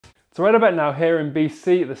So right about now here in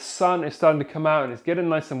BC, the sun is starting to come out and it's getting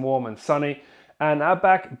nice and warm and sunny. And our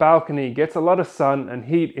back balcony gets a lot of sun and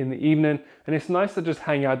heat in the evening, and it's nice to just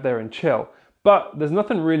hang out there and chill. But there's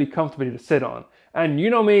nothing really comfortable to sit on. And you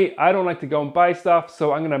know me, I don't like to go and buy stuff,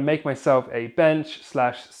 so I'm gonna make myself a bench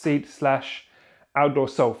slash seat slash outdoor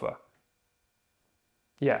sofa.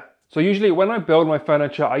 Yeah. So usually when I build my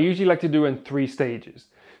furniture, I usually like to do it in 3 stages.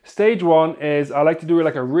 Stage 1 is I like to do it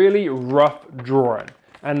like a really rough drawing.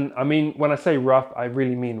 And I mean, when I say rough, I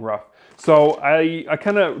really mean rough. So I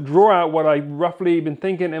kind of draw out what I roughly been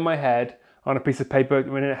thinking in my head on a piece of paper,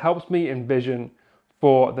 and it helps me envision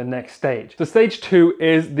for the next stage. So stage 2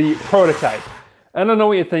 is the prototype. And I know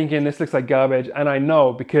what you're thinking, this looks like garbage, and I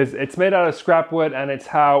know because it's made out of scrap wood and it's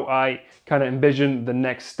how I kind of envision the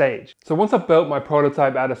next stage. So once I've built my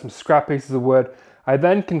prototype out of some scrap pieces of wood, I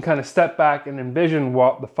then can kind of step back and envision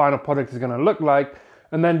what the final product is going to look like,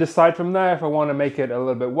 and then decide from there if I want to make it a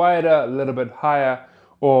little bit wider, a little bit higher,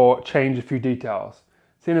 or change a few details.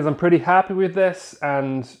 Seeing as I'm pretty happy with this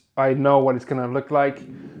and I know what it's going to look like,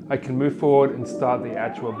 I can move forward and start the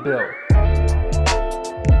actual build.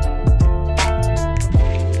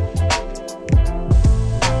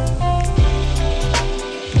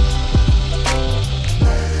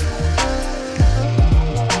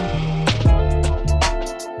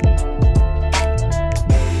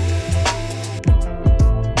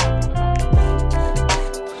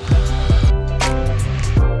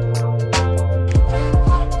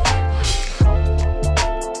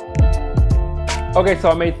 Okay,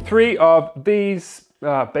 so I made 3 of these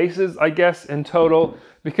bases, I guess, in total.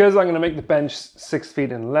 Because I'm going to make the bench 6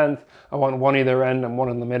 feet in length, I want one either end and one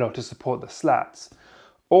in the middle to support the slats.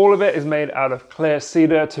 All of it is made out of clear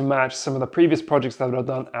cedar to match some of the previous projects that I've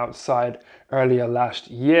done outside earlier last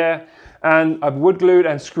year. And I've wood glued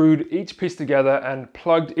and screwed each piece together and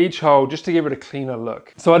plugged each hole just to give it a cleaner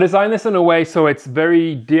look. So I designed this in a way so it's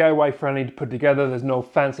very DIY friendly to put together. There's no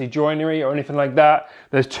fancy joinery or anything like that.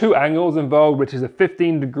 There's 2 angles involved, which is a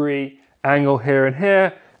 15-degree angle here and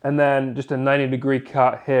here, and then just a 90-degree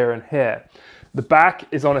cut here and here. The back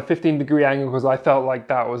is on a 15-degree angle because I felt like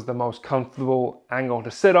that was the most comfortable angle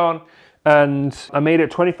to sit on. And I made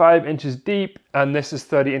it 25 inches deep, and this is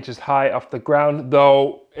 30 inches high off the ground,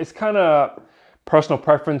 though it's kind of personal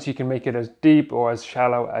preference. You can make it as deep or as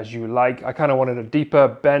shallow as you like. I kind of wanted a deeper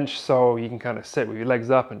bench so you can kind of sit with your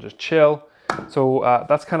legs up and just chill. So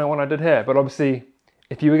that's kind of what I did here. But obviously,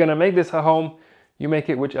 if you were going to make this at home, you make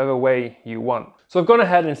it whichever way you want. So I've gone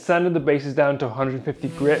ahead and sanded the bases down to 150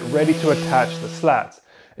 grit, ready to attach the slats.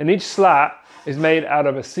 And each slat is made out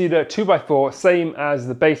of a cedar 2x4, same as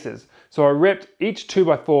the bases. So I ripped each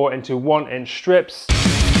 2x4 into 1-inch strips.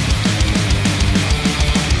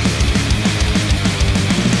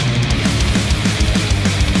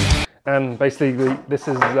 And basically this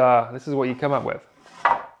is what you come up with.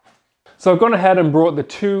 So I've gone ahead and brought the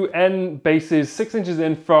 2 end bases 6 inches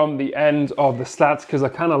in from the end of the slats because I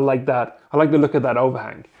kind of like that. I like the look of that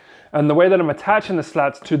overhang. And the way that I'm attaching the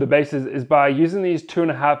slats to the bases is by using these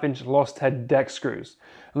 2.5-inch lost head deck screws.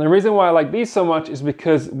 And the reason why I like these so much is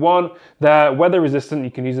because 1, they're weather resistant,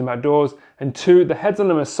 you can use them outdoors, and 2, the heads on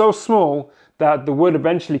them are so small that the wood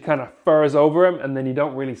eventually kind of furs over them and then you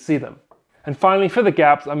don't really see them. And finally, for the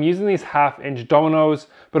gaps, I'm using these 1/2-inch dominoes,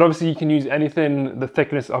 but obviously you can use anything the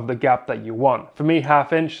thickness of the gap that you want. For me,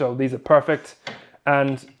 1/2 inch, so these are perfect.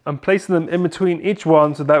 And I'm placing them in between each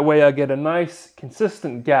one so that way I get a nice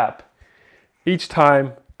consistent gap each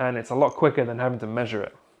time, and it's a lot quicker than having to measure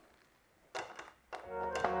it.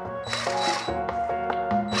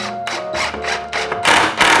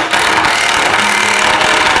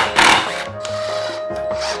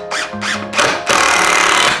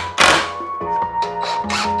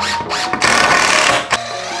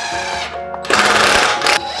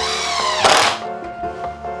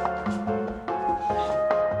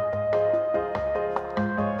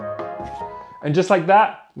 And just like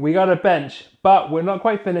that, we got a bench, but we're not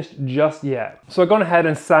quite finished just yet. So I've gone ahead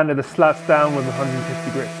and sanded the slats down with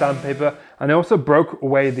 150 grit sandpaper, and I also broke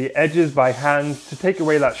away the edges by hand to take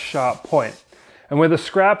away that sharp point. And with the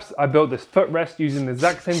scraps, I built this footrest using the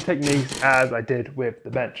exact same techniques as I did with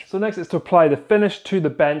the bench. So next is to apply the finish to the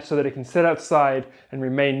bench so that it can sit outside and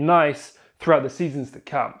remain nice throughout the seasons to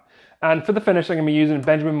come. And for the finish, I'm going to be using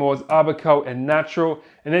Benjamin Moore's Arborcoat in Natural.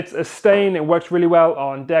 And it's a stain, it works really well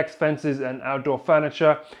on decks, fences, and outdoor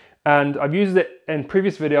furniture. And I've used it in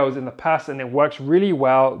previous videos in the past, and it works really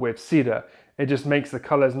well with cedar. It just makes the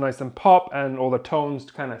colors nice and pop, and all the tones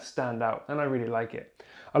kind of stand out, and I really like it.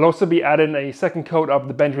 I'll also be adding a second coat of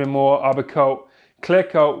the Benjamin Moore Arborcoat Clear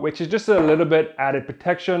Coat, which is just a little bit added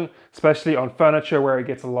protection, especially on furniture where it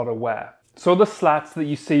gets a lot of wear. So the slats that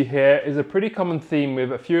you see here is a pretty common theme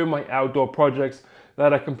with a few of my outdoor projects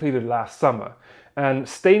that I completed last summer. And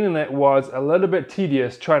staining it was a little bit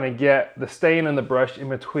tedious trying to get the stain and the brush in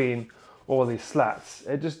between all these slats.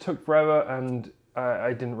 It just took forever and I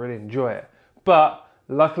didn't really enjoy it. But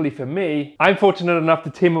luckily for me, I'm fortunate enough to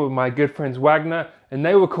team up with my good friends Wagner, and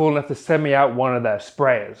they were cool enough to send me out one of their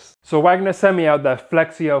sprayers. So Wagner sent me out their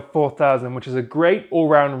Flexio 4000, which is a great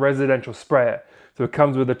all-round residential sprayer. So it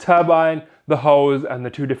comes with a turbine, the hose, and the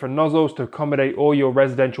 2 different nozzles to accommodate all your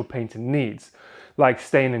residential painting needs, like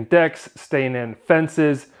staining decks, staining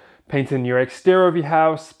fences, painting your exterior of your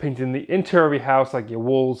house, painting the interior of your house, like your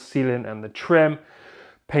walls, ceiling, and the trim,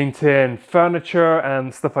 painting furniture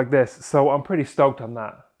and stuff like this. So I'm pretty stoked on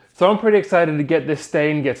that. So I'm pretty excited to get this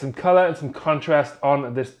stain, get some color and some contrast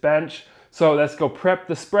on this bench. So let's go prep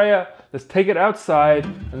the sprayer, let's take it outside,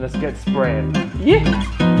 and let's get spraying.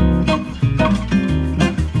 Yeah!